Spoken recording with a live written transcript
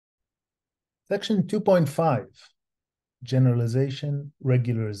Section 2.5, Generalization,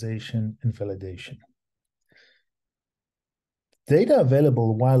 Regularization, and Validation. Data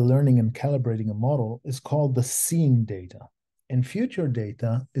available while learning and calibrating a model is called the seen data, and future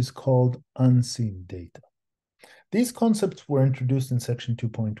data is called unseen data. These concepts were introduced in Section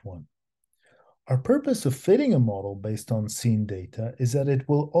 2.1. Our purpose of fitting a model based on seen data is that it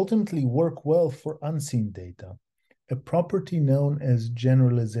will ultimately work well for unseen data, a property known as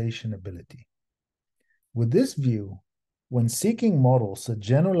generalization ability. With this view, when seeking models that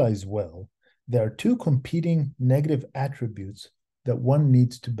generalize well, there are two competing negative attributes that one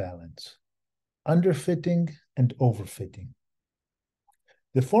needs to balance: underfitting and overfitting.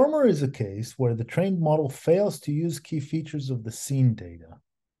 The former is a case where the trained model fails to use key features of the seen data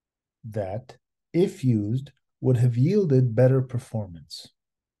that, if used, would have yielded better performance.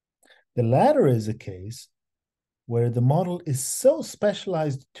 The latter is a case where the model is so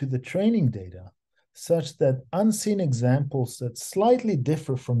specialized to the training data such that unseen examples that slightly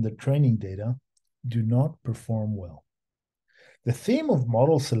differ from the training data do not perform well. The theme of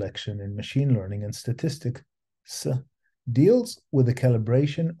model selection in machine learning and statistics deals with the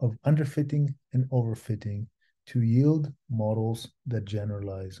calibration of underfitting and overfitting to yield models that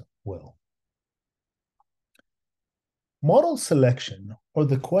generalize well. Model selection, or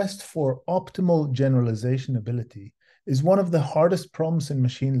the quest for optimal generalization ability, is one of the hardest problems in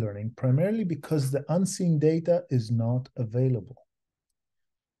machine learning, primarily because the unseen data is not available.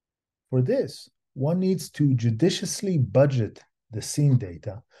 For this, one needs to judiciously budget the seen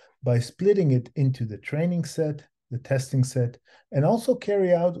data by splitting it into the training set, the testing set, and also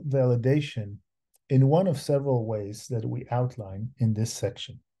carry out validation in one of several ways that we outline in this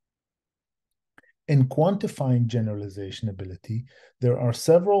section. In quantifying generalization ability, there are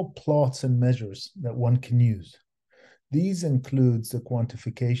several plots and measures that one can use. These include the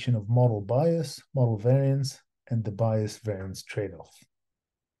quantification of model bias, model variance, and the bias-variance trade-off.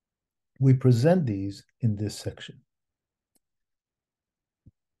 We present these in this section.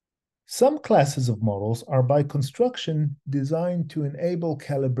 Some classes of models are by construction designed to enable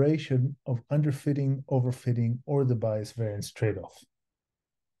calibration of underfitting, overfitting, or the bias-variance trade-off.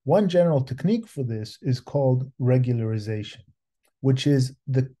 One general technique for this is called regularization, which is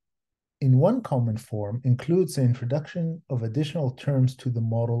in one common form includes the introduction of additional terms to the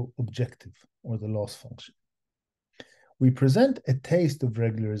model objective or the loss function. We present a taste of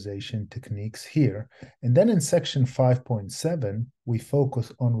regularization techniques here, and then in section 5.7, we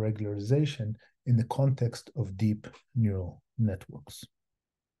focus on regularization in the context of deep neural networks.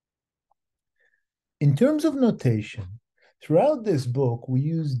 In terms of notation, throughout this book, we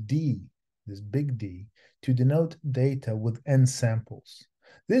use D, this big D, to denote data with n samples.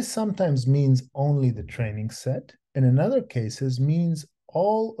 This sometimes means only the training set, and in other cases means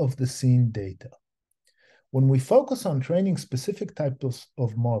all of the seen data. When we focus on training specific types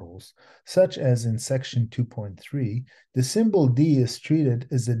of models, such as in section 2.3, the symbol D is treated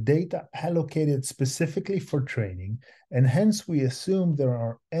as the data allocated specifically for training, and hence we assume there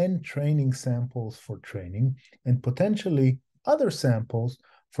are n training samples for training and potentially other samples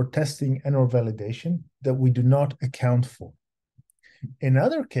for testing and/or validation that we do not account for. In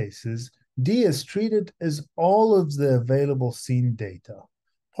other cases, D is treated as all of the available seen data,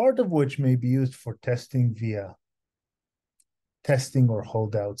 part of which may be used for testing via testing or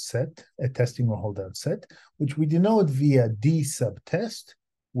holdout set, which we denote via D subtest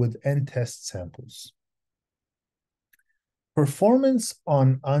with n test samples. Performance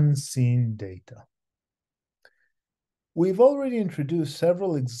on unseen data. We've already introduced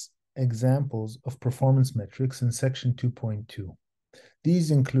several examples of performance metrics in section 2.2.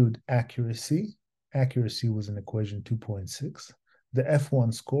 These include accuracy. Accuracy was in equation 2.6. The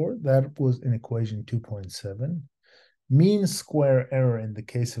F1 score, that was in equation 2.7. Mean square error in the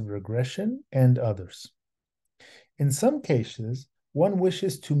case of regression, and others. In some cases, one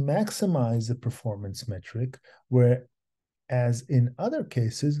wishes to maximize the performance metric, whereas in other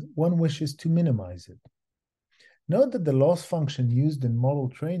cases, one wishes to minimize it. Note that the loss function used in model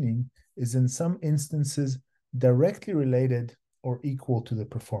training is in some instances directly related or equal to the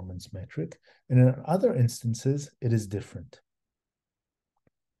performance metric, and in other instances, it is different.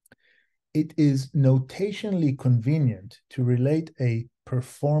 It is notationally convenient to relate a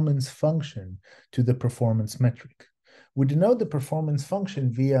performance function to the performance metric. We denote the performance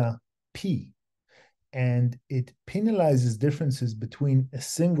function via P, and it penalizes differences between a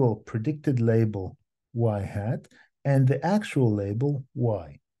single predicted label y hat and the actual label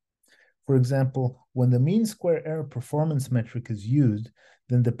y. For example, when the mean square error performance metric is used,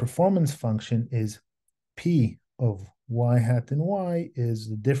 then the performance function is P of y hat and y is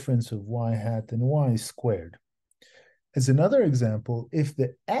the difference of y hat and y squared. As another example, if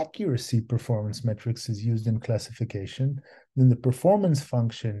the accuracy performance matrix is used in classification, then the performance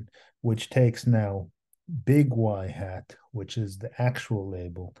function, which takes now big Y hat, which is the actual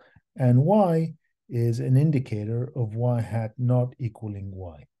label, and Y is an indicator of Y hat not equaling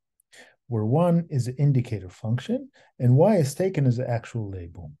Y, where 1 is an indicator function and Y is taken as the actual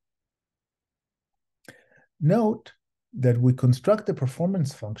label. Note that we construct a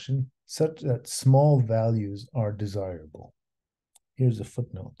performance function such that small values are desirable. Here's a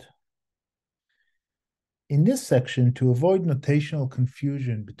footnote. In this section, to avoid notational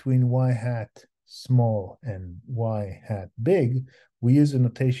confusion between y hat small and y hat big, we use a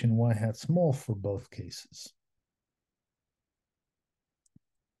notation y hat small for both cases.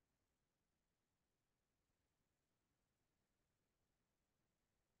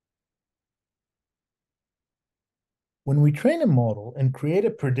 When we train a model and create a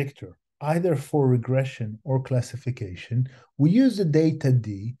predictor, either for regression or classification, we use the data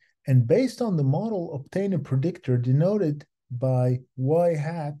D and based on the model obtain a predictor denoted by y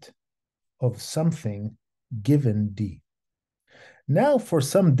hat of something given D. Now for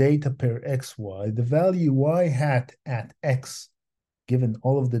some data pair xy, the value y hat at x, given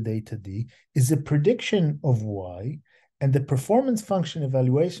all of the data D, is a prediction of y, and the performance function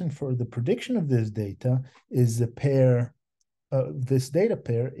evaluation for the prediction of this data is the pair, this data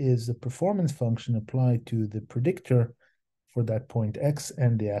pair is the performance function applied to the predictor for that point x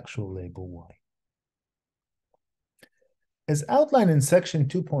and the actual label y. As outlined in section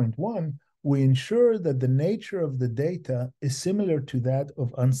 2.1, we ensure that the nature of the data is similar to that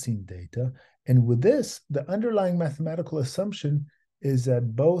of unseen data. And with this, the underlying mathematical assumption is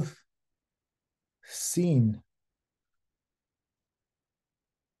that both seen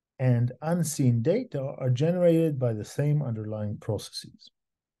and unseen data are generated by the same underlying processes.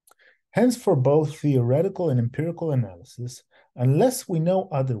 Hence, for both theoretical and empirical analysis, unless we know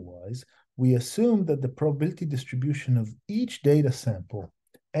otherwise, we assume that the probability distribution of each data sample,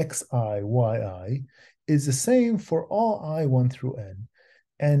 xi, yi, is the same for all I 1 through n,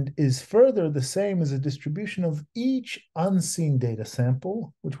 and is further the same as a distribution of each unseen data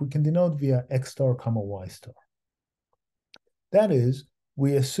sample, which we can denote via x star comma y star. That is,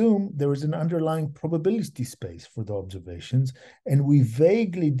 we assume there is an underlying probability space for the observations, and we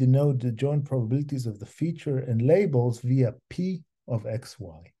vaguely denote the joint probabilities of the feature and labels via P of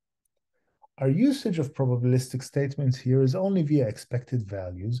xy. Our usage of probabilistic statements here is only via expected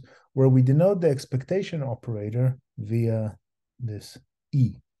values, where we denote the expectation operator via this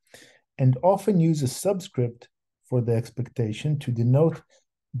E, and often use a subscript for the expectation to denote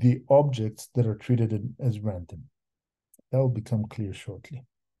the objects that are treated as random. That will become clear shortly.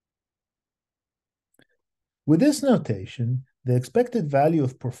 With this notation, the expected value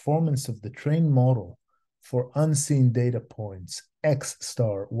of performance of the trained model for unseen data points x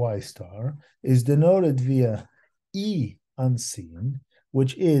star, y star is denoted via E unseen,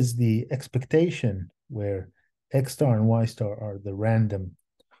 which is the expectation where x star and y star are the random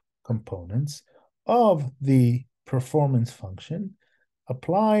components of the performance function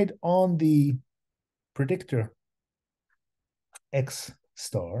applied on the predictor x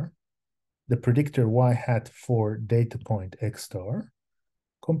star, the predictor y hat for data point x star,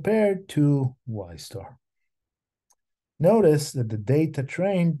 compared to y star. Notice that the data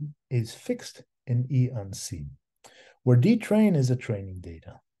trained is fixed in E unseen, where D train is a training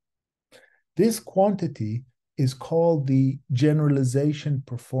data. This quantity is called the generalization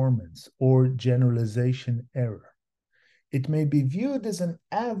performance or generalization error. It may be viewed as an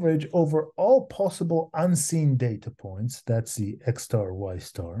average over all possible unseen data points, that's the x star, y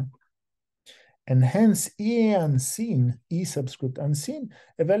star, and hence E unseen, E subscript unseen,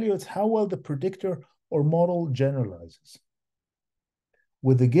 evaluates how well the predictor or model generalizes.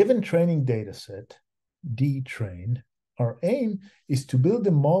 With the given training data set, D trained, our aim is to build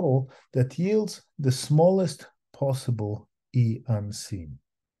a model that yields the smallest possible E unseen.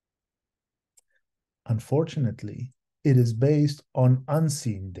 Unfortunately, it is based on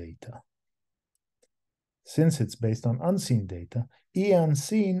unseen data. Since it's based on unseen data, E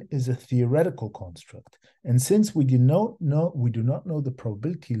unseen is a theoretical construct, and since we do not know the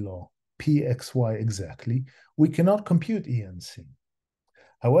probability law Pxy exactly, we cannot compute E unseen.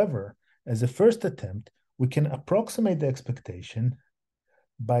 However, as a first attempt, we can approximate the expectation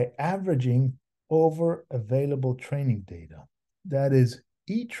by averaging over available training data. That is,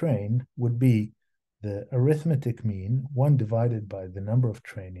 E train would be the arithmetic mean, 1 divided by the number of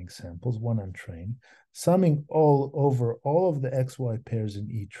training samples, 1 untrained, summing all over all of the XY pairs in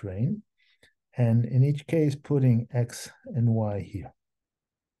E train, and in each case putting X and Y here.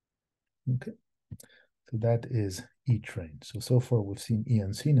 Okay, so that is E-train. So far we've seen E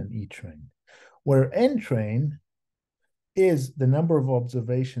unseen and E-train, where N-train is the number of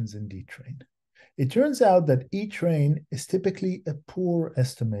observations in D-train. It turns out that E-train is typically a poor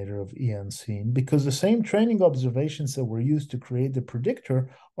estimator of E unseen because the same training observations that were used to create the predictor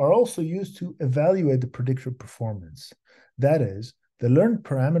are also used to evaluate the predictor performance. That is, the learned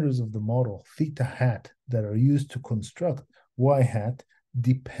parameters of the model, theta hat, that are used to construct Y hat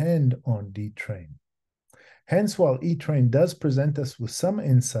depend on D-train. Hence, while E-train does present us with some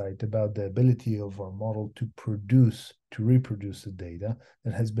insight about the ability of our model to reproduce the data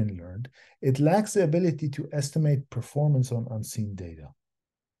that has been learned, it lacks the ability to estimate performance on unseen data.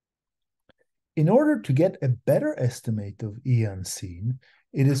 In order to get a better estimate of E unseen,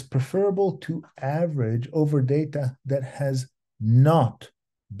 it is preferable to average over data that has not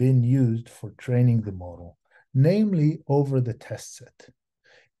been used for training the model, namely over the test set.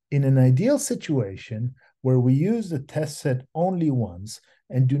 In an ideal situation, where we use the test set only once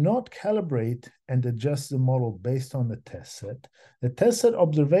and do not calibrate and adjust the model based on the test set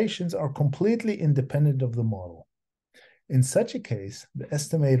observations are completely independent of the model. In such a case, the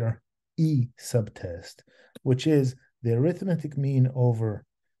estimator E subtest, which is the arithmetic mean over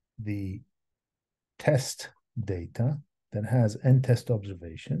the test data that has n test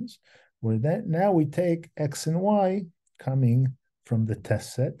observations, where now we take X and Y coming from the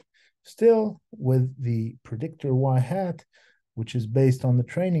test set, still with the predictor Y hat, which is based on the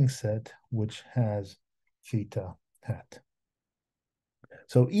training set, which has theta hat.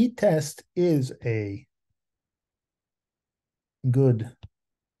 So E-test is a good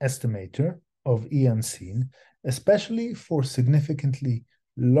estimator of E unseen, especially for significantly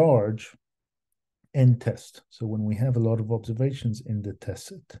large n test. So when we have a lot of observations in the test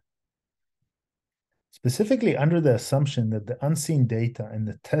set. Specifically under the assumption that the unseen data and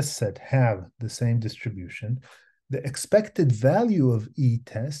the test set have the same distribution, the expected value of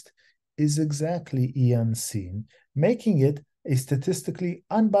E-test is exactly E unseen, making it a statistically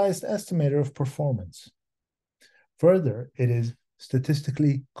unbiased estimator of performance. Further, it is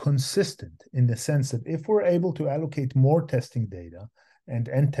statistically consistent in the sense that if we're able to allocate more testing data and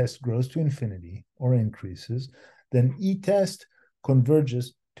n-test grows to infinity or increases, then E-test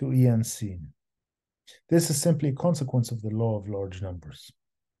converges to E unseen. This is simply a consequence of the law of large numbers.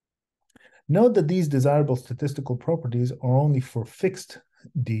 Note that these desirable statistical properties are only for fixed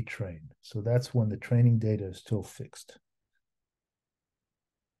D-train. So that's when the training data is still fixed.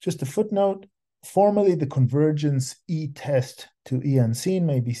 Just a footnote, formally the convergence E-test to E unseen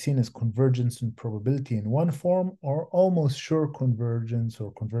may be seen as convergence in probability in one form or almost sure convergence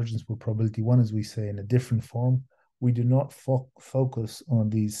or convergence with probability 1, as we say, in a different form. We do not focus on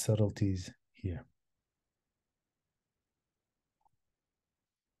these subtleties here.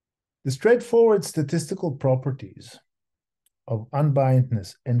 The straightforward statistical properties of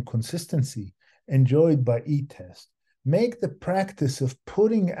unbiasedness and consistency enjoyed by E-test make the practice of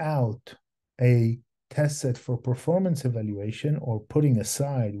putting out a test set for performance evaluation, or putting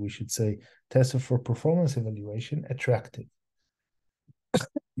aside, we should say, test set for performance evaluation, attractive.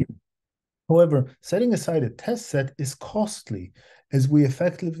 However, setting aside a test set is costly, as we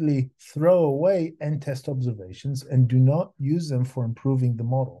effectively throw away n-test observations and do not use them for improving the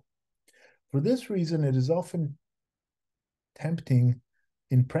model. For this reason, it is often tempting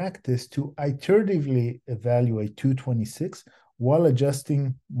in practice to iteratively evaluate 226 while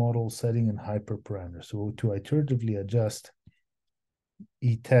adjusting model setting and hyperparameters. So to iteratively adjust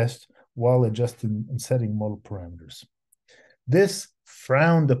E-test while adjusting and setting model parameters. This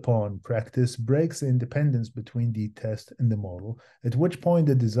frowned upon practice breaks the independence between the test and the model, at which point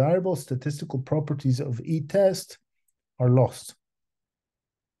the desirable statistical properties of E-test are lost.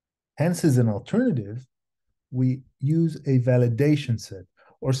 Hence, as an alternative, we use a validation set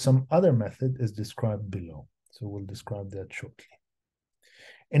or some other method as described below. So we'll describe that shortly.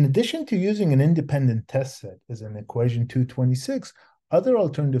 In addition to using an independent test set as an equation 226, other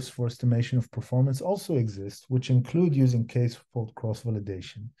alternatives for estimation of performance also exist, which include using case-fault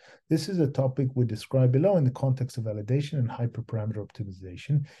cross-validation. This is a topic we describe below in the context of validation and hyperparameter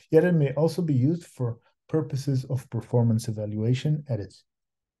optimization, yet it may also be used for purposes of performance evaluation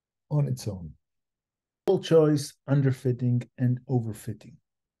on its own. Choice, underfitting, and overfitting.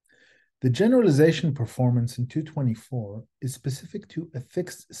 The generalization performance in 224 is specific to a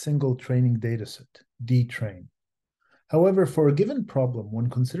fixed single training dataset, D-train. However, for a given problem, when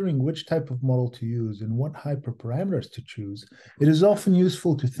considering which type of model to use and what hyperparameters to choose, it is often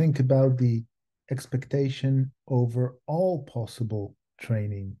useful to think about the expectation over all possible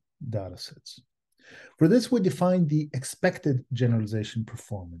training data sets. For this, we define the expected generalization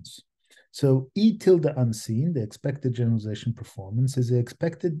performance. So E tilde unseen, the expected generalization performance, is the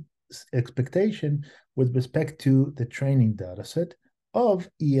expectation with respect to the training data set of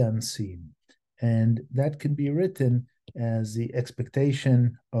E unseen. And that can be written as the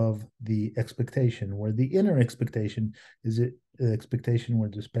expectation of the expectation, where the inner expectation is an expectation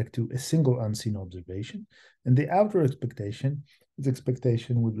with respect to a single unseen observation, and the outer expectation is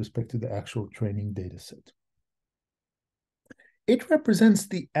expectation with respect to the actual training data set. It represents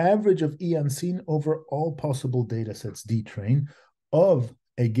the average of E unseen over all possible data sets D train of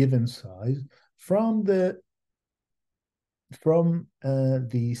a given size from the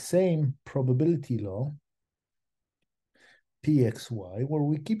same probability law Pxy, where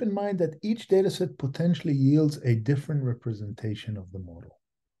we keep in mind that each dataset potentially yields a different representation of the model.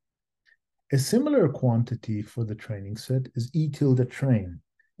 A similar quantity for the training set is E tilde train,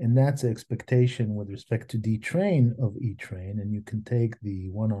 and that's the expectation with respect to D train of E train, and you can take the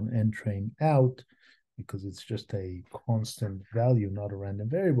 1 on N train out because it's just a constant value, not a random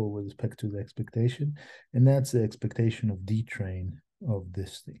variable with respect to the expectation, and that's the expectation of D train of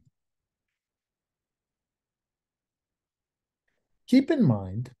this thing. Keep in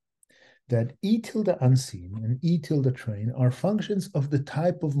mind that E tilde unseen and E tilde train are functions of the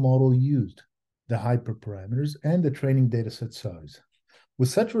type of model used, the hyperparameters, and the training dataset size. With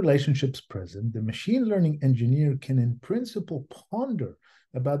such relationships present, the machine learning engineer can in principle ponder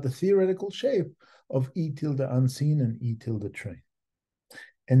about the theoretical shape of E tilde unseen and E tilde train,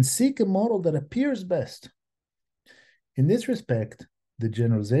 and seek a model that appears best. In this respect, the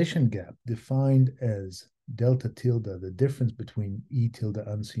generalization gap, defined as delta tilde, the difference between E tilde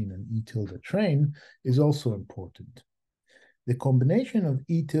unseen and E tilde train, is also important. The combination of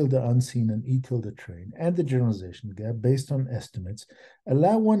E tilde unseen and E tilde train and the generalization gap based on estimates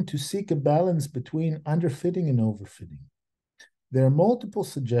allow one to seek a balance between underfitting and overfitting. There are multiple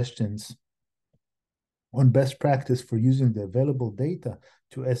suggestions on best practice for using the available data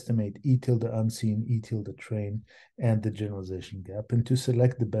to estimate E tilde unseen, E tilde train, and the generalization gap, and to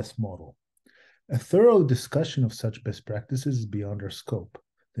select the best model. A thorough discussion of such best practices is beyond our scope.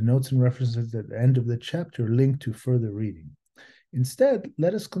 The notes and references at the end of the chapter link to further reading. Instead,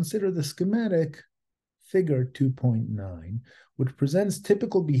 let us consider the schematic figure 2.9, which presents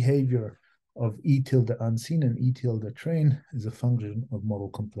typical behavior of E tilde unseen and E tilde train as a function of model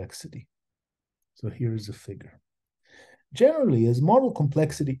complexity. So here's the figure. Generally, as model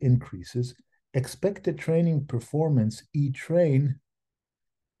complexity increases, expected training performance E train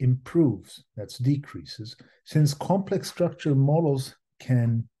improves, that's decreases, since complex structure models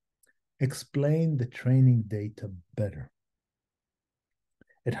can explain the training data better.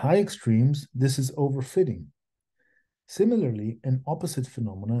 At high extremes, this is overfitting. Similarly, an opposite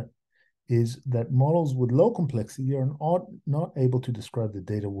phenomena is that models with low complexity are not able to describe the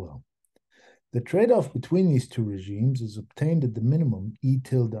data well. The trade-off between these two regimes is obtained at the minimum E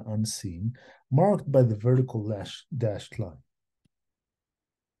tilde unseen, marked by the vertical dashed line.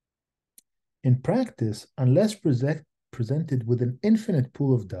 In practice, unless presented with an infinite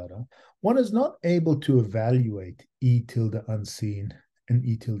pool of data, one is not able to evaluate E tilde unseen and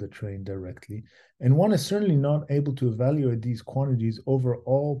E tilde train directly, and one is certainly not able to evaluate these quantities over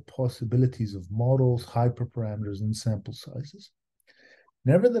all possibilities of models, hyperparameters, and sample sizes.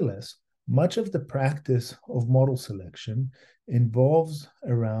 Nevertheless, much of the practice of model selection involves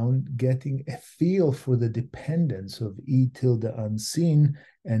around getting a feel for the dependence of E tilde unseen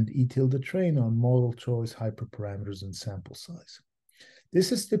and E tilde train on model choice, hyperparameters, and sample size.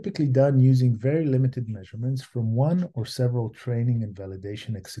 This is typically done using very limited measurements from one or several training and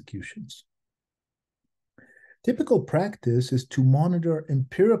validation executions. Typical practice is to monitor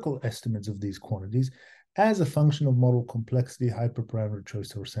empirical estimates of these quantities as a function of model complexity, hyperparameter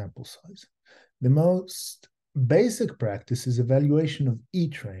choice, or sample size. The most basic practice is evaluation of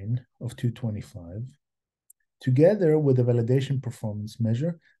E-train of 225, together with a validation performance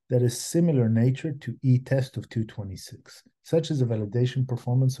measure that is similar nature to E-test of 226, such as a validation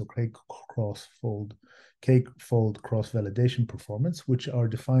performance or K-fold cross-validation performance, which are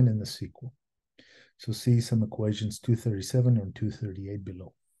defined in the sequel. So see some equations 237 and 238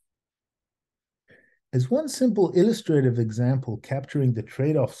 below. As one simple illustrative example capturing the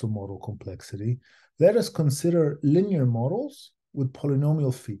trade-offs of model complexity, let us consider linear models with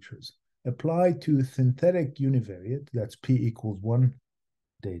polynomial features applied to synthetic univariate, that's P equals 1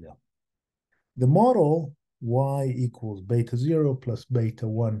 data. The model y equals beta 0 plus beta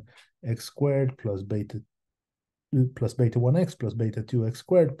 1 x squared plus beta plus beta 1x plus beta 2x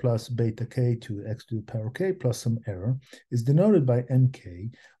squared plus beta k to x to the power k plus some error is denoted by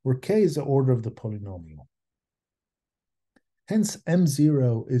mk, where k is the order of the polynomial. Hence,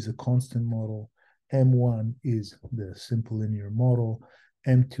 m0 is a constant model, m1 is the simple linear model,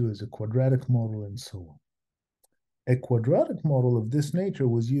 m2 is a quadratic model, and so on. A quadratic model of this nature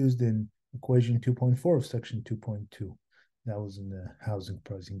was used in equation 2.4 of section 2.2. That was in the housing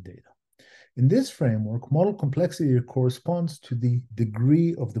pricing data. In this framework, model complexity corresponds to the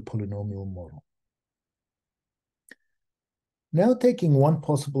degree of the polynomial model. Now, taking one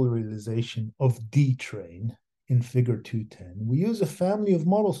possible realization of D-train in figure 210, we use a family of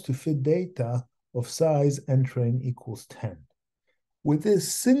models to fit data of size n-train equals 10. With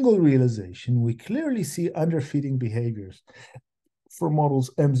this single realization, we clearly see underfitting behaviors for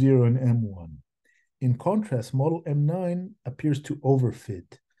models M0 and M1. In contrast, model M9 appears to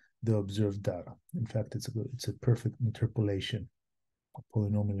overfit the observed data. In fact, it's a perfect interpolation, a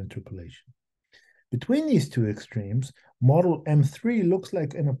polynomial interpolation. Between these two extremes, model M3 looks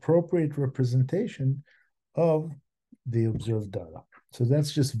like an appropriate representation of the observed data. So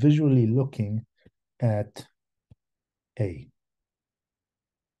that's just visually looking at A.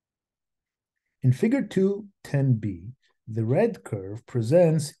 In figure 210b, the red curve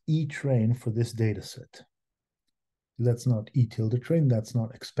presents E train for this data set. That's not E tilde train, that's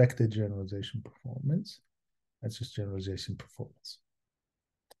not expected generalization performance. That's just generalization performance.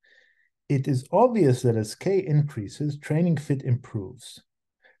 It is obvious that as K increases, training fit improves.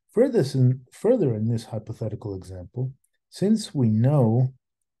 Further in this hypothetical example, since we know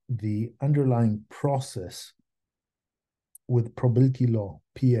the underlying process with probability law,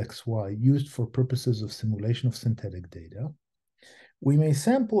 PXY, used for purposes of simulation of synthetic data, we may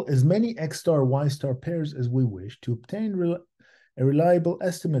sample as many X star Y star pairs as we wish to obtain a reliable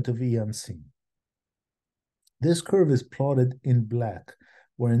estimate of E unseen. This curve is plotted in black,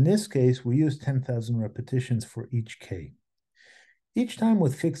 where in this case we use 10,000 repetitions for each K. Each time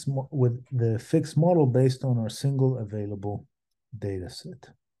with the fixed model based on our single available data set,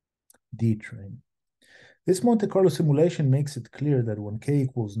 D-train. This Monte Carlo simulation makes it clear that when k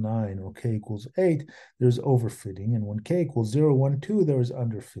equals 9 or k equals 8, there's overfitting, and when k equals 0, 1, 2, there is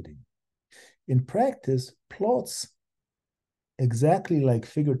underfitting. In practice, plots exactly like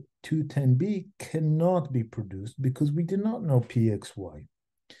figure 210b cannot be produced because we do not know pxy.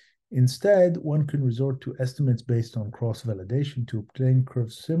 Instead, one can resort to estimates based on cross-validation to obtain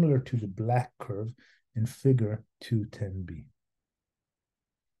curves similar to the black curve in figure 210b.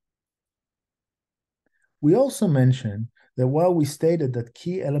 We also mentioned that while we stated that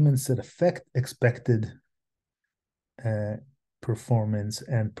key elements that affect expected performance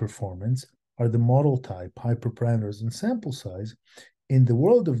are the model type, hyperparameters, and sample size, in the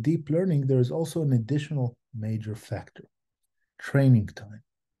world of deep learning, there is also an additional major factor, training time.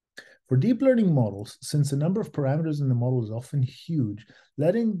 For deep learning models, since the number of parameters in the model is often huge,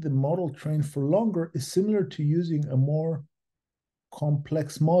 letting the model train for longer is similar to using a more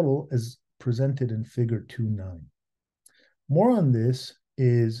complex model as presented in figure 2.9. More on this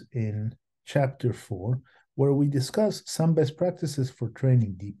is in chapter 4, where we discuss some best practices for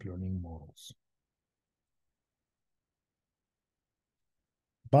training deep learning models.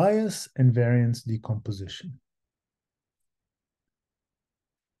 Bias and variance decomposition.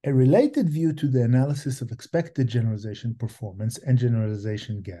 A related view to the analysis of expected generalization performance and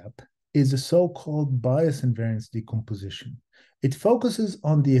generalization gap is a so-called bias and variance decomposition. It focuses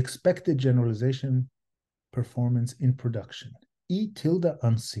on the expected generalization performance in production, E tilde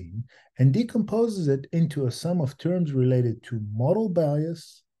unseen, and decomposes it into a sum of terms related to model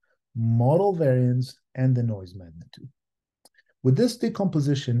bias, model variance, and the noise magnitude. With this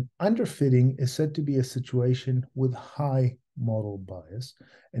decomposition, underfitting is said to be a situation with high model bias,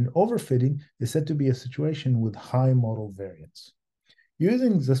 and overfitting is said to be a situation with high model variance.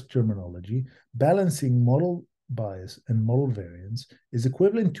 Using this terminology, balancing model bias and model variance is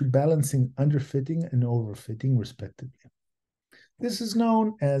equivalent to balancing underfitting and overfitting, respectively. This is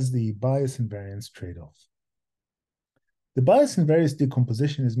known as the bias and variance trade-off. The bias and variance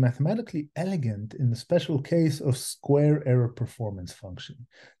decomposition is mathematically elegant in the special case of square error performance function.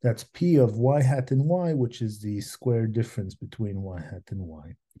 That's P of y hat and y, which is the square difference between y hat and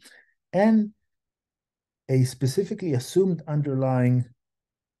y, and a specifically assumed underlying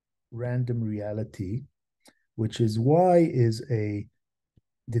random reality, which is y is a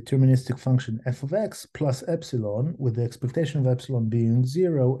deterministic function f of x plus epsilon, with the expectation of epsilon being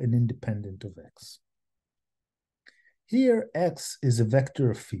 0 and independent of x. Here, x is a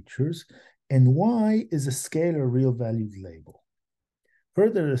vector of features, and y is a scalar real-valued label.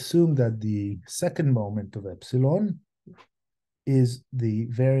 Further, assume that the second moment of epsilon is the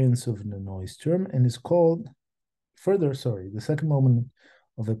variance of the noise term and is called, the second moment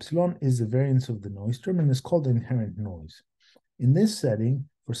of epsilon is the variance of the noise term and is called inherent noise. In this setting,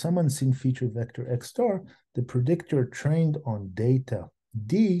 for some unseen feature vector x star, the predictor trained on data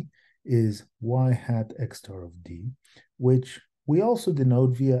d is y hat x star of d, which we also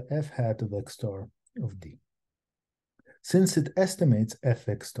denote via f hat of x star of d, since it estimates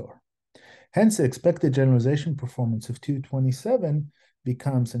fx star. Hence, the expected generalization performance of 227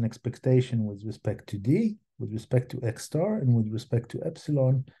 becomes an expectation with respect to d, with respect to x star, and with respect to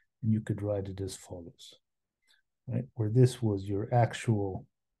epsilon, and you could write it as follows, right? Where this was your actual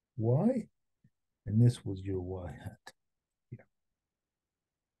y, and this was your y hat here.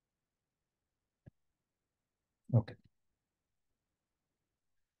 Okay.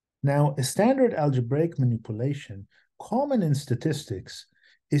 Now, a standard algebraic manipulation common in statistics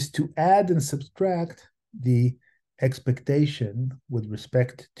is to add and subtract the expectation with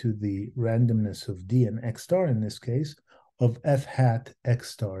respect to the randomness of d and x star in this case of f hat x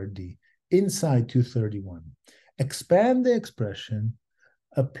star d inside 231. Expand the expression,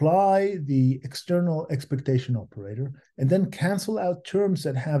 apply the external expectation operator, and then cancel out terms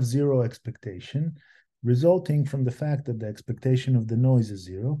that have zero expectation, resulting from the fact that the expectation of the noise is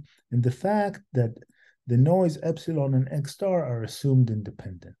zero, and the fact that the noise epsilon and x star are assumed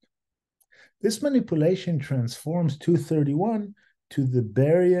independent. This manipulation transforms 231 to the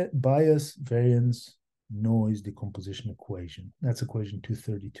bias variance noise decomposition equation. That's equation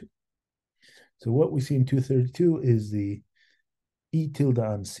 232. So what we see in 232 is the E tilde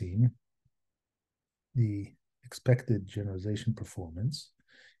unseen, the expected generalization performance,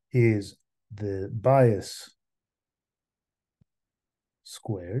 is the bias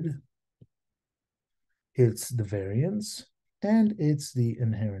squared, it's the variance, and it's the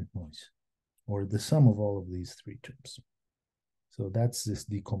inherent noise, or the sum of all of these three terms. So that's this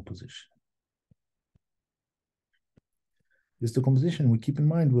decomposition. This decomposition, we keep in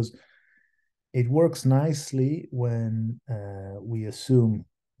mind, it works nicely when we assume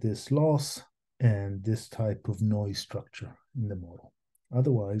this loss and this type of noise structure in the model.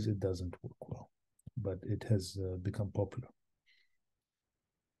 Otherwise, it doesn't work well, but it has become popular.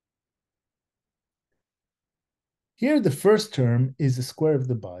 Here, the first term is the square of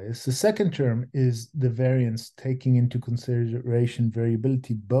the bias. The second term is the variance taking into consideration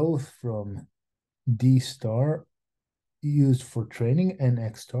variability both from D star used for training and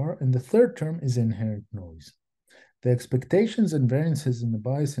X star. And the third term is inherent noise. The expectations and variances in the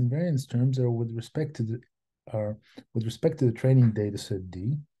bias and variance terms are with respect to the training data set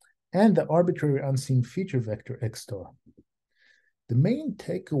D and the arbitrary unseen feature vector X star. The main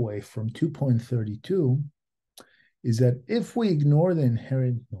takeaway from 2.32 is that if we ignore the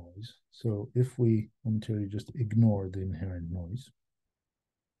inherent noise, so if we momentarily just ignore the inherent noise,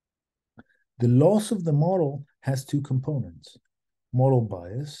 the loss of the model has two components. Model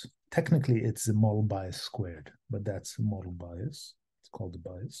bias, technically it's the model bias squared, but that's the model bias, it's called the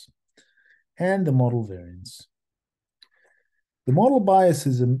bias, and the model variance. The model bias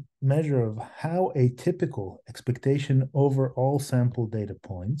is a measure of how a typical expectation over all sample data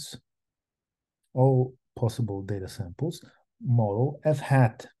points, all possible data samples, model f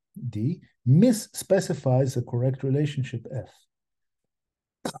hat d misspecifies the correct relationship f.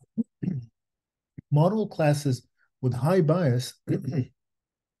 Model classes with high bias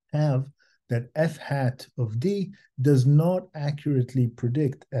have that f hat of d does not accurately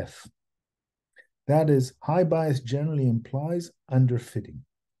predict f. That is, high bias generally implies underfitting.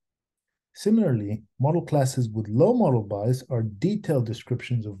 Similarly, model classes with low model bias are detailed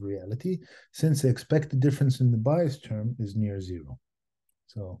descriptions of reality, since the expected difference in the bias term is near zero.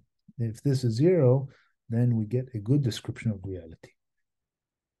 So if this is zero, then we get a good description of reality.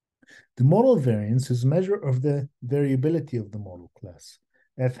 The model variance is a measure of the variability of the model class,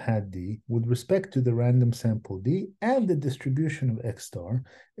 f hat d, with respect to the random sample d and the distribution of x star,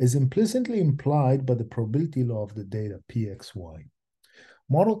 is implicitly implied by the probability law of the data pxy.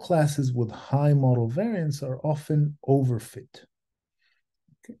 Model classes with high model variance are often overfit.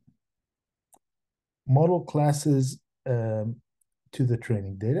 Okay. Model classes to the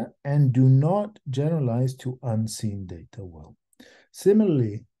training data and do not generalize to unseen data well.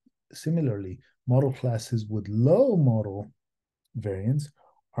 Similarly, model classes with low model variance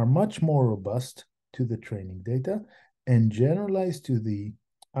are much more robust to the training data and generalize to the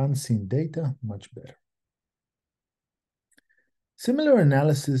unseen data much better. Similar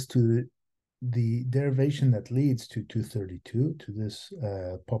analysis to the derivation that leads to 232, to this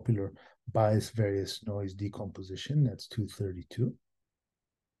popular bias variance noise decomposition, that's 232.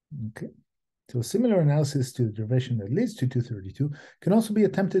 Okay. So a similar analysis to the derivation that leads to 232 can also be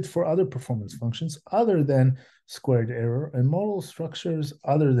attempted for other performance functions other than squared error and model structures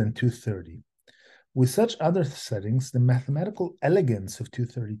other than 230. With such other settings, the mathematical elegance of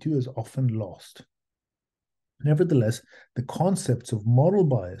 232 is often lost. Nevertheless, the concepts of model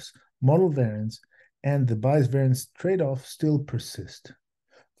bias, model variance, and the bias-variance trade-off still persist.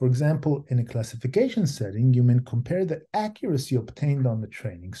 For example, in a classification setting, you may compare the accuracy obtained on the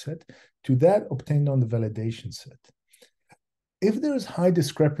training set to that obtained on the validation set. If there is high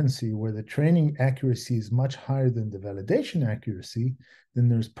discrepancy where the training accuracy is much higher than the validation accuracy, then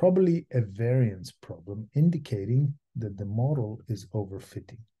there's probably a variance problem indicating that the model is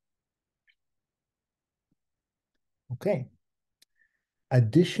overfitting. Okay.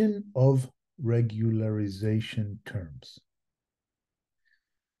 Addition of regularization terms.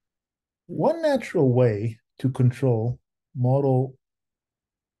 One natural way to control model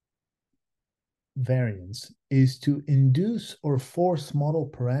variance is to induce or force model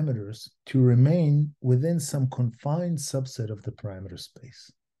parameters to remain within some confined subset of the parameter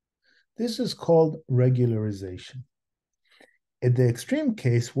space. This is called regularization. In the extreme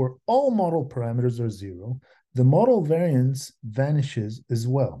case where all model parameters are zero, the model variance vanishes as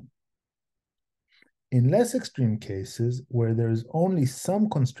well. In less extreme cases, where there is only some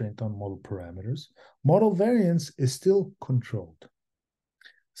constraint on model parameters, model variance is still controlled.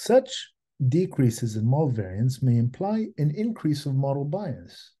 Such decreases in model variance may imply an increase of model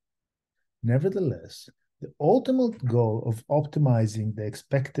bias. Nevertheless, the ultimate goal of optimizing the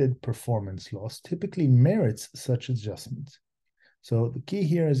expected performance loss typically merits such adjustments. So the key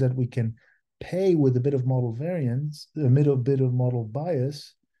here is that we can pay with a bit of model variance, a bit of model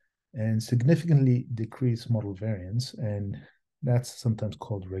bias, and significantly decrease model variance, and that's sometimes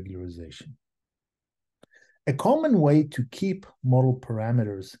called regularization. A common way to keep model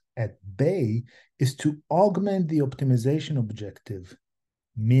parameters at bay is to augment the optimization objective,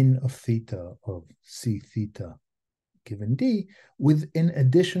 min of theta of c theta given d, with an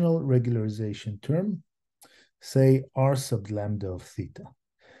additional regularization term, say r sub lambda of theta.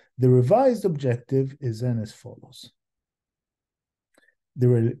 The revised objective is then as follows.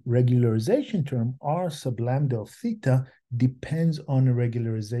 The regularization term r sub lambda of theta depends on a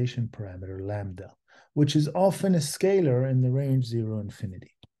regularization parameter lambda, which is often a scalar in the range 0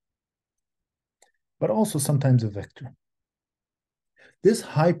 infinity, but also sometimes a vector. This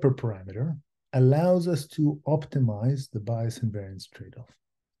hyperparameter allows us to optimize the bias and variance trade-off.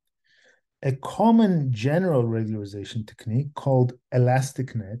 A common general regularization technique called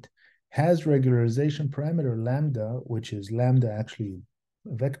elastic net has regularization parameter lambda, which is lambda actually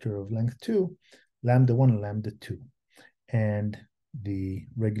a vector of length 2, lambda 1 and lambda 2. And the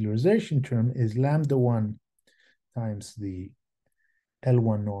regularization term is lambda 1 times the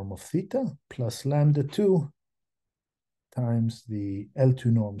L1 norm of theta plus lambda 2 times the L2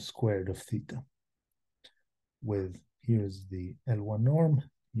 norm squared of theta. With here's the L1 norm,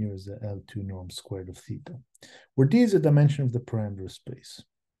 here's the L2 norm squared of theta, where d is a dimension of the parameter space.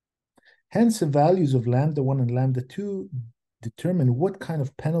 Hence, the values of lambda 1 and lambda 2 determine what kind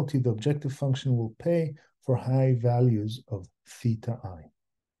of penalty the objective function will pay for high values of theta I.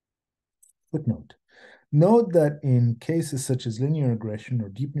 Footnote. Note that in cases such as linear regression or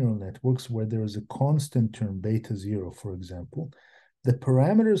deep neural networks where there is a constant term beta 0, for example, the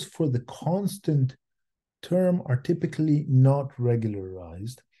parameters for the constant term are typically not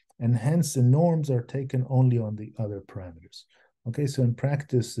regularized, and hence the norms are taken only on the other parameters. Okay, so in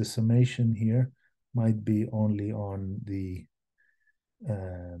practice, the summation here might be only on the,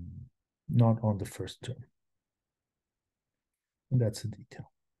 not on the first term. And that's a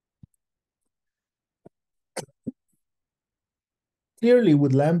detail. Clearly,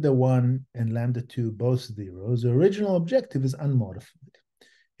 with lambda 1 and lambda 2 both zeros, the original objective is unmodified.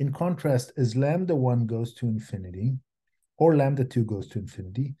 In contrast, as lambda 1 goes to infinity, or lambda 2 goes to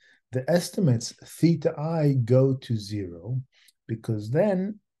infinity, the estimates theta I go to 0, because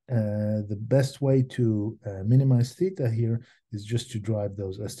then the best way to minimize theta here is just to drive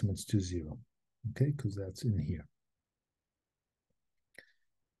those estimates to 0, okay, because that's in here.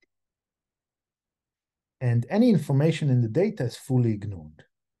 And any information in the data is fully ignored.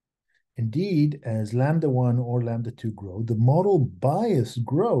 Indeed, as lambda 1 or lambda 2 grow, the model bias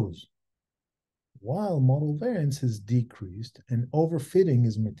grows, while model variance is decreased and overfitting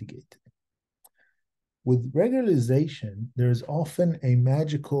is mitigated. With regularization, there is often a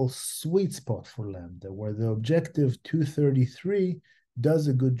magical sweet spot for lambda, where the objective 233 does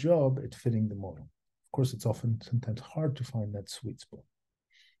a good job at fitting the model. Of course, it's often sometimes hard to find that sweet spot.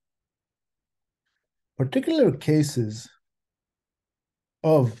 Particular cases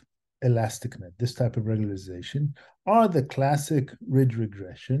of elasticnet, this type of regularization, are the classic ridge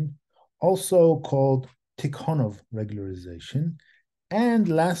regression, also called Tikhonov regularization, and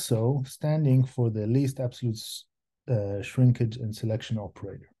lasso, standing for the least absolute shrinkage and selection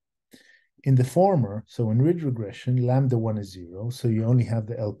operator. In the former, so in ridge regression, lambda 1 is 0, so you only have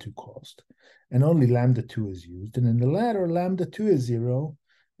the L2 cost, and only lambda 2 is used. And in the latter, lambda 2 is 0,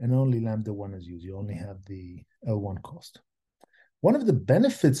 and only lambda 1 is used. You only have the L1 cost. One of the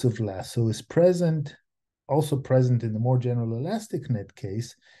benefits of lasso is also present in the more general elastic net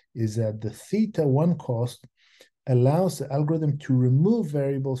case, is that the theta 1 cost allows the algorithm to remove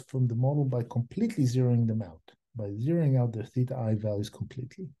variables from the model by completely zeroing them out, by zeroing out their theta I values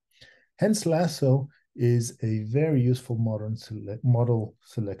completely. Hence, lasso is a very useful model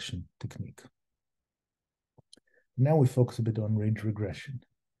selection technique. Now we focus a bit on ridge regression.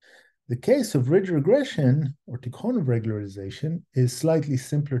 The case of ridge regression, or Tikhonov regularization, is slightly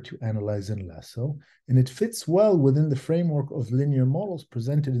simpler to analyze in lasso, and it fits well within the framework of linear models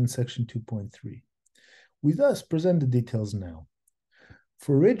presented in section 2.3. We thus present the details now.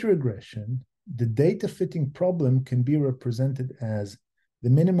 For ridge regression, the data fitting problem can be represented as the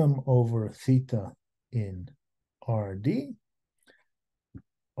minimum over theta in RD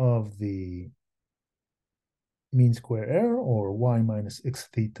of the mean square error, or y minus x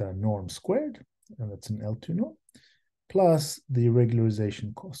theta norm squared, and that's an L2 norm, plus the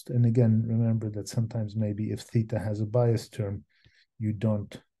regularization cost. And again, remember that sometimes maybe if theta has a bias term, you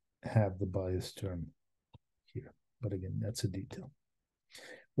don't have the bias term here. But again, that's a detail.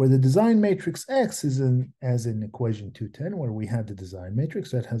 Where the design matrix X is as in equation 210, where we had the design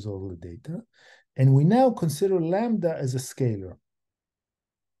matrix that has all the data. And we now consider lambda as a scalar.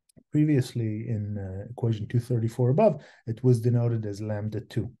 Previously in equation 234 above, it was denoted as lambda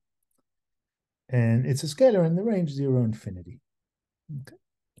 2. And it's a scalar in the range 0 infinity. Okay.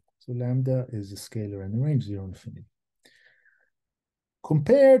 So lambda is a scalar in the range 0 infinity.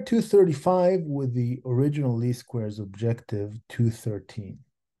 Compare 235 with the original least squares objective 213.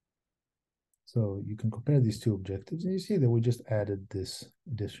 So you can compare these two objectives, and you see that we just added this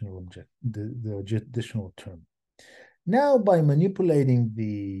additional the additional term. Now, by manipulating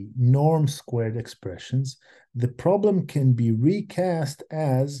the norm squared expressions, the problem can be recast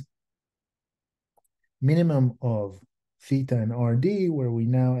as minimum of theta and RD, where we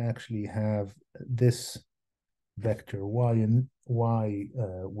now actually have this vector y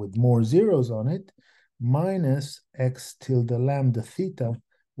with more zeros on it, minus x tilde lambda theta,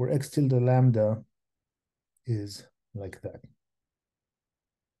 where x tilde lambda is like that.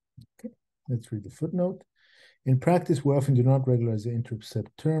 Okay, let's read the footnote. In practice, we often do not regularize the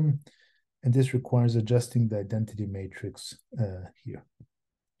intercept term, and this requires adjusting the identity matrix here.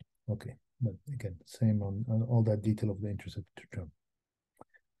 Okay, but again, same on all that detail of the intercept term.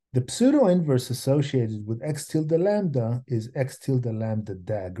 The pseudo-inverse associated with x tilde lambda is x tilde lambda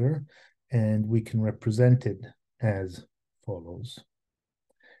dagger, and we can represent it as follows.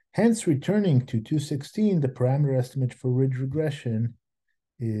 Hence, returning to 216, the parameter estimate for ridge regression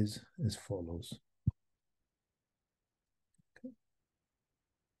is as follows. Okay.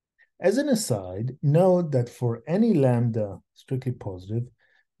 As an aside, note that for any lambda strictly positive,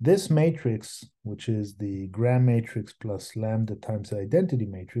 this matrix, which is the gram matrix plus lambda times the identity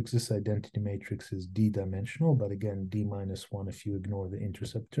matrix, this identity matrix is d-dimensional, but again, d minus 1 if you ignore the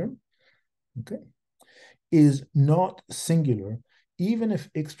intercept term, okay, is not singular, even if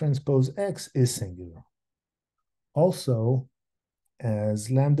x transpose x is singular. Also, as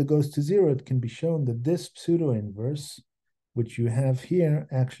lambda goes to 0, it can be shown that this pseudo-inverse, which you have here,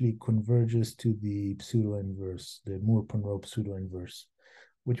 actually converges to the pseudo-inverse, the Moore-Penrose pseudo-inverse,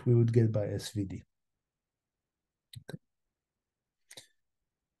 which we would get by SVD. Okay.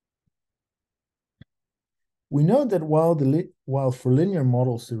 We know that while for linear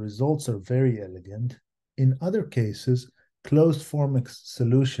models the results are very elegant, in other cases, closed form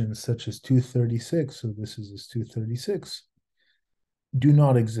solutions such as 236, so this is 236, do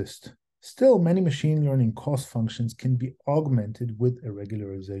not exist. Still, many machine learning cost functions can be augmented with a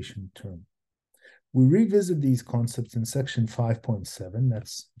regularization term. We revisit these concepts in section 5.7,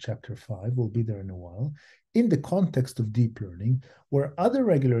 that's chapter 5, we'll be there in a while, in the context of deep learning, where other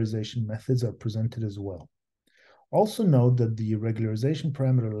regularization methods are presented as well. Also note that the regularization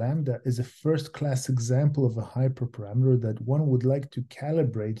parameter lambda is a first-class example of a hyperparameter that one would like to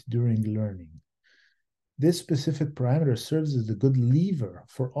calibrate during learning. This specific parameter serves as a good lever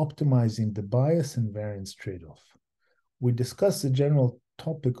for optimizing the bias and variance trade-off. We discuss the general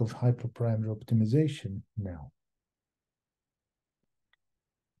topic of hyperparameter optimization now.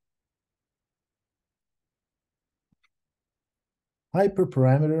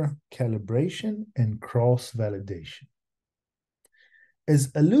 hyperparameter calibration and cross-validation.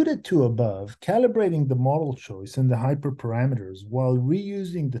 As alluded to above, calibrating the model choice and the hyperparameters while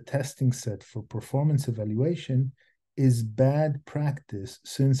reusing the testing set for performance evaluation is bad practice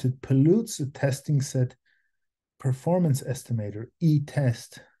since it pollutes the testing set performance estimator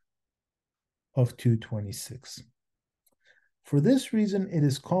e-test of 226. For this reason, it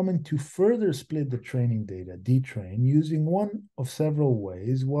is common to further split the training data, D-train, using one of several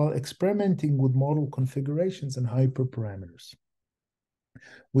ways while experimenting with model configurations and hyperparameters.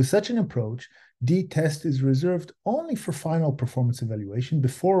 With such an approach, D-test is reserved only for final performance evaluation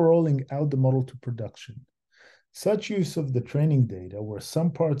before rolling out the model to production. Such use of the training data, where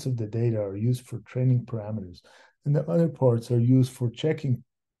some parts of the data are used for training parameters and the other parts are used for checking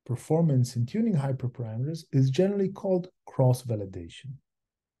performance and tuning hyperparameters, is generally called cross-validation.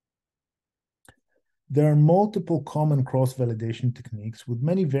 There are multiple common cross-validation techniques with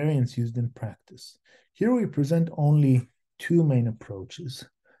many variants used in practice. Here we present only two main approaches: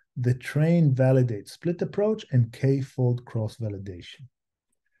 the train validate split approach and k-fold cross-validation.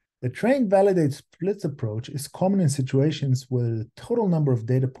 The train validate split approach is common in situations where the total number of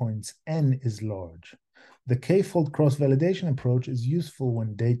data points n is large. The k-fold cross-validation approach is useful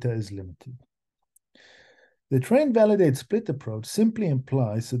when data is limited. The train validate split approach simply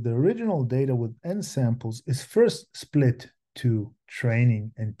implies that the original data with n samples is first split to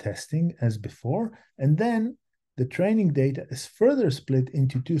training and testing as before, and then the training data is further split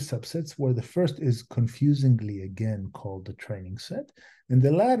into two subsets, where the first is confusingly again called the training set, and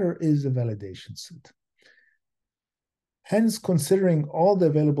the latter is the validation set. Hence, considering all the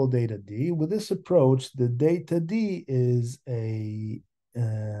available data D, with this approach, the data D is a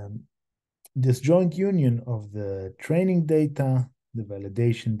disjoint union of the training data, the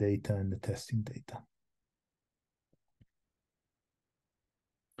validation data, and the testing data.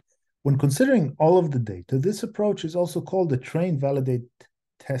 When considering all of the data, this approach is also called the train validate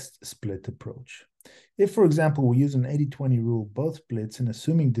test split approach. If, for example, we use an 80-20 rule, both splits, and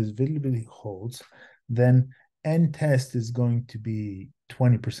assuming divisibility holds, then n test is going to be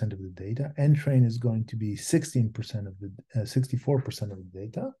 20% of the data, n train is going to be 16% of the 64% of the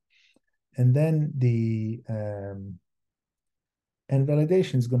data, and then the n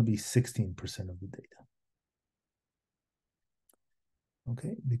validation is going to be 16% of the data.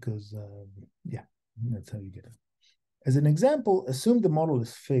 Okay, because yeah, that's how you get it. As an example, assume the model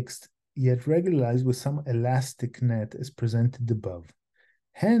is fixed yet regularized with some elastic net as presented above.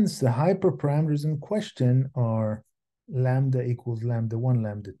 Hence, the hyperparameters in question are lambda equals lambda 1,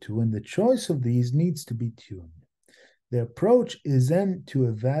 lambda 2, and the choice of these needs to be tuned. The approach is then to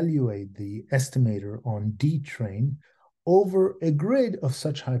evaluate the estimator on D-train over a grid of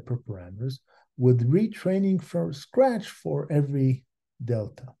such hyperparameters with retraining from scratch for every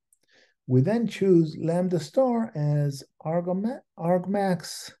delta. We then choose lambda star as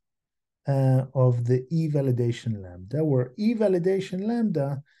argmax of the e-validation lambda, where e-validation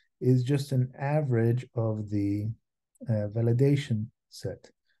lambda is just an average of the validation set.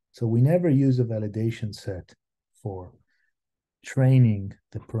 So we never use a validation set for training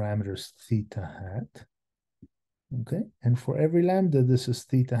the parameters theta hat. Okay, and for every lambda, this is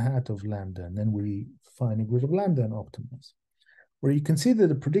theta hat of lambda, and then we find a grid of lambda and optimize, where you can see that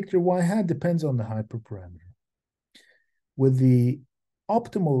the predictor y hat depends on the hyperparameter. With the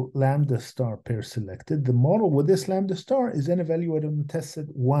optimal lambda star pair selected, the model with this lambda star is then evaluated on the test set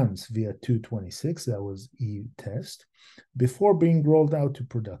once via 226, that was e-test, before being rolled out to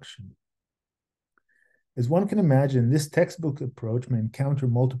production. As one can imagine, this textbook approach may encounter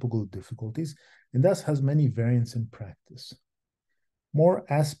multiple difficulties and thus has many variants in practice. More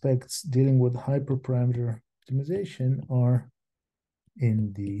aspects dealing with hyperparameter optimization are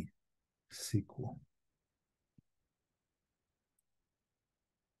in the sequel.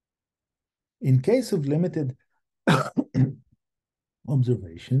 In case of limited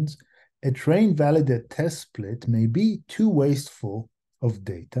observations, a train validate test split may be too wasteful of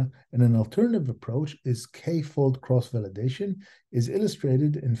data, and an alternative approach is k-fold cross-validation, is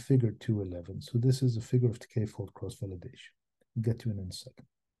illustrated in figure 211. So this is a figure of the k-fold cross-validation. We'll get to it in a second.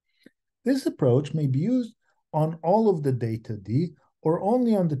 This approach may be used on all of the data D or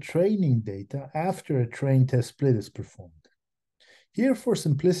only on the training data after a train test split is performed. Here, for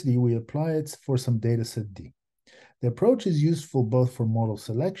simplicity, we apply it for some data set D. The approach is useful both for model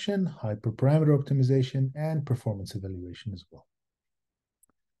selection, hyperparameter optimization, and performance evaluation as well.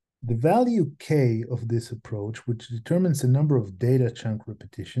 The value K of this approach, which determines the number of data chunk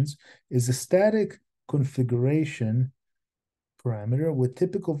repetitions, is a static configuration parameter with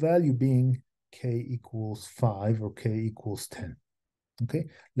typical value being K equals 5 or K equals 10. Okay,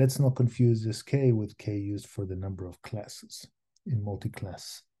 let's not confuse this k with k used for the number of classes in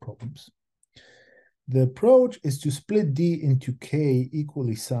multi-class problems. The approach is to split D into k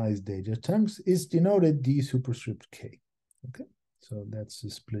equally sized data chunks is denoted D superscript k. Okay, so that's the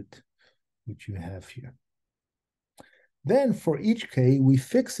split which you have here. Then for each k, we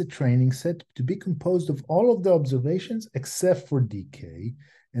fix a training set to be composed of all of the observations except for dk,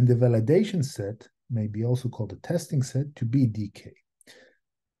 and the validation set, may be also called a testing set, to be dk.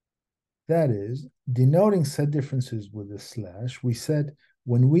 That is, denoting set differences with a slash, we said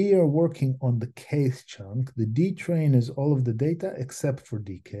when we are working on the kth chunk, the D train is all of the data except for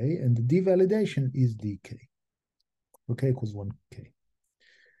dk, and the D validation is dk, for k equals 1k.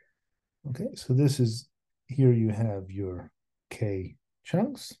 Okay, so this is, here you have your k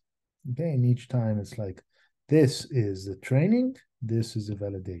chunks. Okay, and each time it's like, this is the training, this is a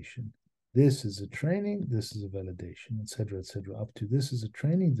validation. This is a training, this is a validation, etc., up to this is a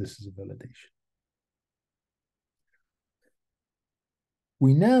training, this is a validation.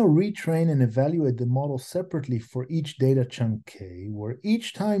 We now retrain and evaluate the model separately for each data chunk k, where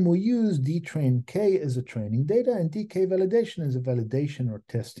each time we use dtrain k as a training data and dk validation as a validation or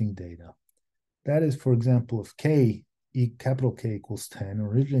testing data. That is, for example, if k, capital K equals 10,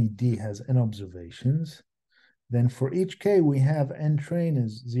 originally D has n observations, then for each k we have n train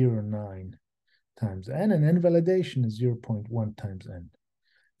is 0.9 times n, and n validation is 0.1 times n.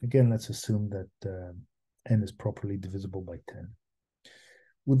 Again, let's assume that n is properly divisible by 10.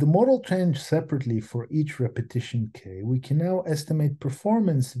 With the model trained separately for each repetition k, we can now estimate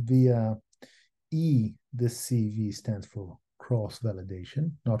performance via E. This CV stands for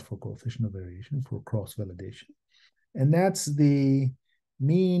cross-validation, not for coefficient of variation, for cross-validation. And that's the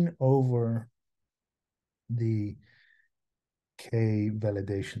mean over the k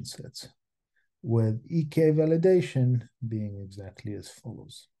validation sets, with EK validation being exactly as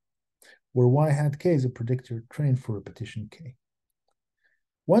follows, where y hat k is a predictor trained for repetition k.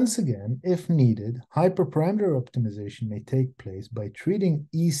 Once again, if needed, hyperparameter optimization may take place by treating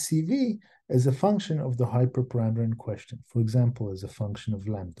ECV as a function of the hyperparameter in question, for example, as a function of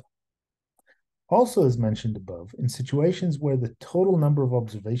lambda. Also, as mentioned above, in situations where the total number of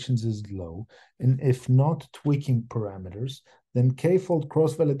observations is low, and if not tweaking parameters, then k-fold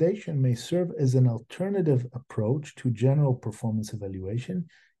cross-validation may serve as an alternative approach to general performance evaluation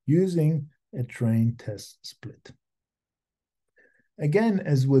using a train test split. Again,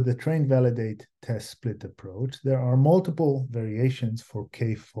 as with the train validate test split approach, there are multiple variations for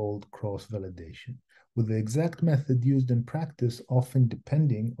k-fold cross-validation, with the exact method used in practice often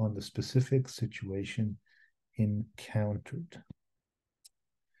depending on the specific situation encountered.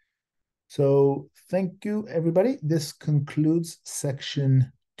 So thank you, everybody. This concludes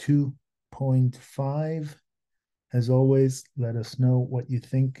section 2.5. As always, let us know what you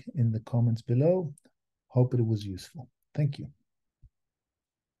think in the comments below. Hope it was useful. Thank you.